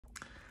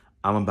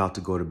I'm about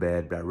to go to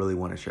bed, but I really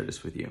want to share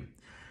this with you.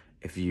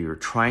 If you're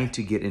trying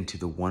to get into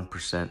the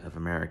 1% of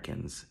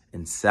Americans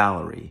in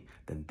salary,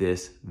 then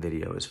this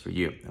video is for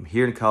you. I'm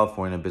here in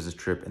California on a business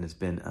trip, and it's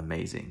been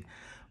amazing.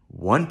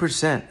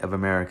 1% of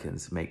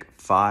Americans make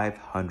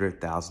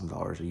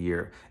 $500,000 a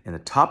year, and the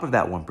top of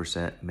that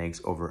 1%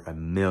 makes over $1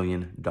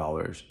 million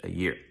a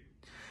year.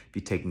 If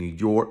you take New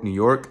York,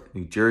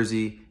 New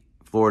Jersey,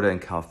 Florida,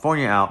 and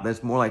California out,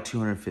 that's more like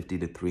 250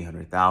 to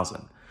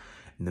 300,000.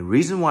 And the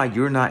reason why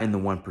you're not in the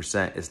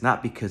 1% is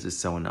not because it's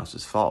someone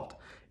else's fault.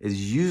 It's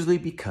usually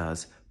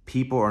because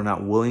people are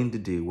not willing to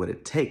do what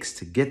it takes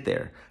to get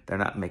there. They're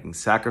not making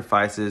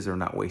sacrifices, or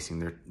not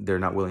wasting they're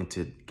not willing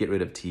to get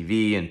rid of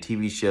TV and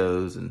TV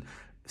shows and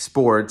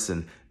sports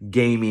and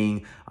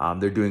gaming.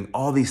 They're doing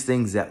all these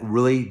things that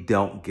really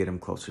don't get them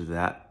closer to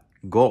that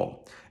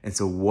goal. And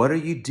so what are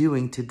you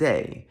doing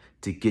today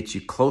to get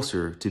you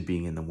closer to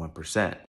being in the 1%?